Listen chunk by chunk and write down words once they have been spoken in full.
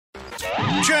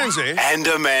Jonesy and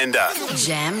Amanda.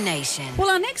 Jam Nation. Well,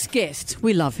 our next guest,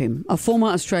 we love him. A former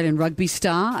Australian rugby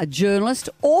star, a journalist,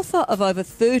 author of over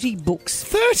 30 books.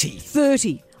 30?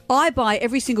 30. I buy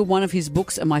every single one of his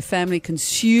books and my family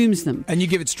consumes them. And you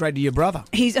give it straight to your brother.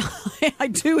 I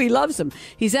do, he loves them.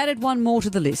 He's added one more to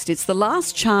the list. It's The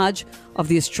Last Charge of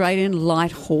the Australian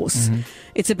Light Horse. Mm-hmm.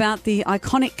 It's about the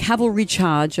iconic cavalry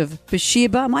charge of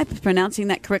Beersheba. Am I pronouncing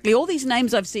that correctly? All these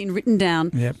names I've seen written down,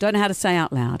 don't know how to say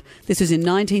out loud. This was in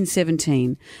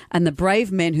 1917. And the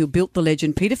brave men who built the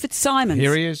legend, Peter FITZSIMONS.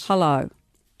 Here he is. Hello.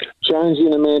 Jonesy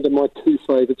and Amanda, my two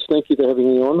favourites. Thank you for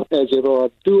having me on. As ever, I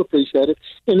do appreciate it.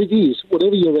 And it is,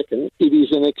 whatever you reckon, it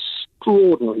is an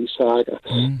extraordinary saga.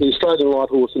 The Australian Light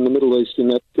Horse in the Middle East in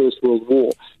that First World War.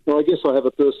 Now, I guess I have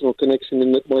a personal connection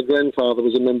in that my grandfather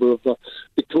was a member of the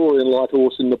Victorian Light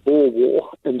Horse in the Boer War,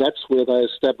 and that's where they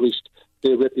established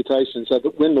their reputation, so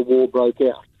that when the war broke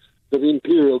out, the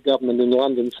imperial government in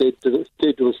London said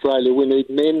to Australia, we need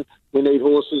men, we need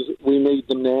horses, we need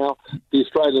them now. The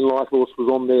Australian Light Horse was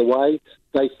on their way.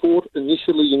 They fought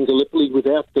initially in Gallipoli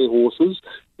without their horses,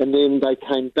 and then they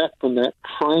came back from that,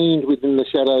 trained within the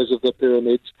shadows of the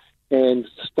pyramids, and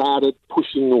started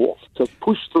pushing north, to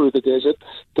push through the desert,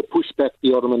 to push back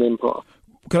the Ottoman Empire.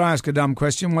 Could I ask a dumb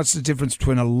question? What's the difference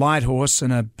between a light horse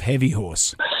and a heavy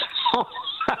horse?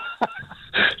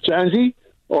 Jonesy,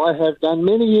 I have done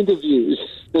many interviews.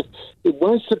 It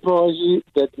won't surprise you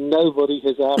that nobody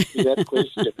has asked me that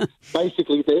question.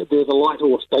 Basically, they're the light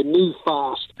horse. They move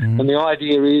fast. And the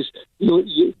idea is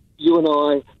you and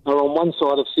I are on one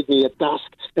side of Sydney at dusk,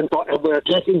 and we're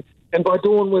attacking, and by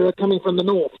dawn we're coming from the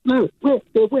north. No,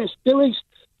 they're west, they're east.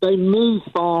 They move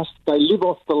fast, they live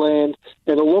off the land,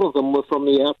 and a lot of them were from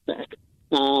the outback.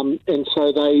 And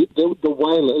so the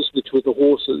whalers, which were the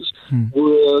horses,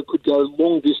 could go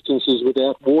long distances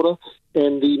without water,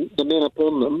 and the men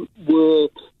upon them were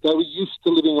used to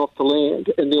living off the land.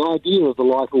 And the idea of the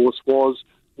light horse was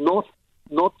not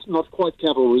quite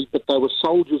cavalry, but they were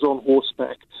soldiers on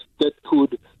horseback that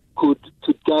could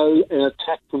go and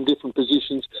attack from different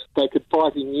positions. They could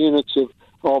fight in units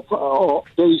of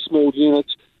very small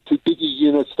units to bigger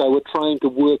units. They were trained to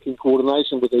work in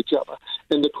coordination with each other.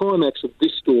 And the climax of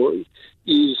this story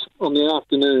is on the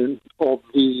afternoon of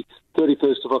the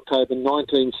 31st of October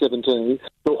 1917.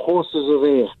 The horses are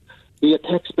there. The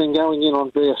attack's been going in on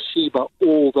Beersheba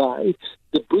all day.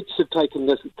 The Brits have taken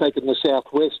the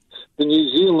southwest. The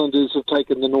New Zealanders have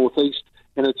taken the northeast.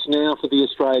 And it's now for the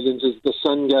Australians, as the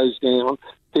sun goes down,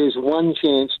 there's one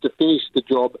chance to finish the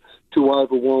job, to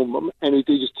overwhelm them, and it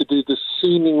is to do the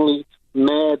seemingly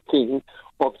mad thing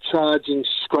of charging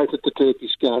straight at the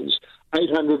Turkish guns.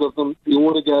 800 of them, the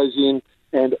order goes in,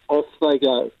 and off they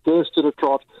go. First at a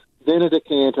trot, then at a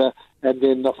canter, and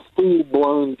then the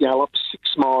full-blown gallop, 6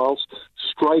 miles,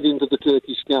 straight into the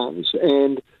Turkish guns.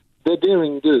 And their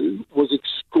daring do was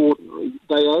extraordinary.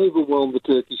 They overwhelmed the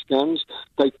Turkish guns.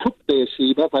 They took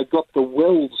Beersheba. They got the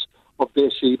wells of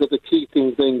Beersheba, the key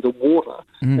thing being the water.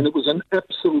 And it was an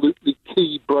absolutely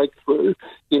key breakthrough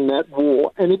in that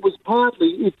war. And it was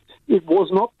partly, it was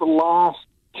not the last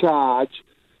charge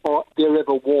there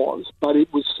ever was, but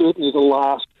it was certainly the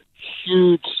last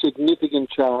huge, significant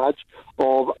charge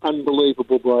of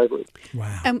unbelievable bravery.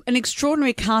 Wow. An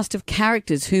extraordinary cast of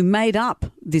characters who made up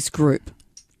this group.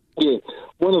 Yeah,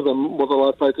 one of them, what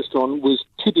I focused on, was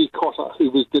Tibby Cotter,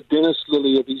 who was the Dennis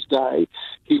Lilly of his day.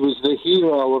 He was the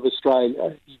hero of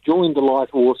Australia. He joined the Light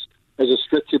Horse as a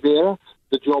stretcher bearer,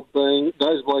 the job being,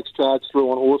 those blokes charge through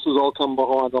on horses, I'll come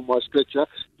behind on my stretcher,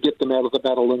 get them out of the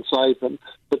battle and save them.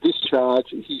 But this charge,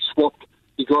 he swapped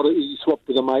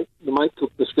with a mate. The mate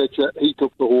took the stretcher, he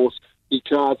took the horse. He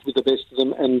charged with the best of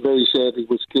them, and very sadly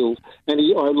was killed. And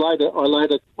I laid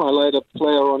a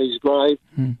flower on his grave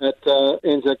at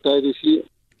Anzac Day this year.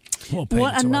 Well, Pete,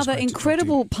 what another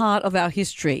incredible part of our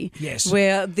history,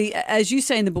 where as you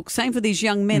say in the book, same for these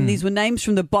young men, these were names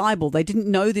from the Bible. They didn't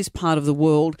know this part of the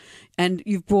world, and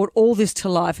you've brought all this to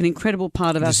life, an incredible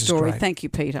part of our story. Thank you,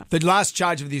 Peter. The Last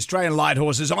Charge of the Australian Light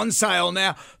Horse is on sale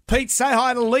now. Pete, say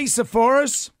hi to Lisa for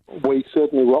us. We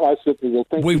certainly will. I certainly will.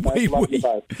 Thank you both. Love you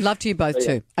both. Love to you both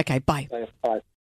too. Okay, bye. Bye.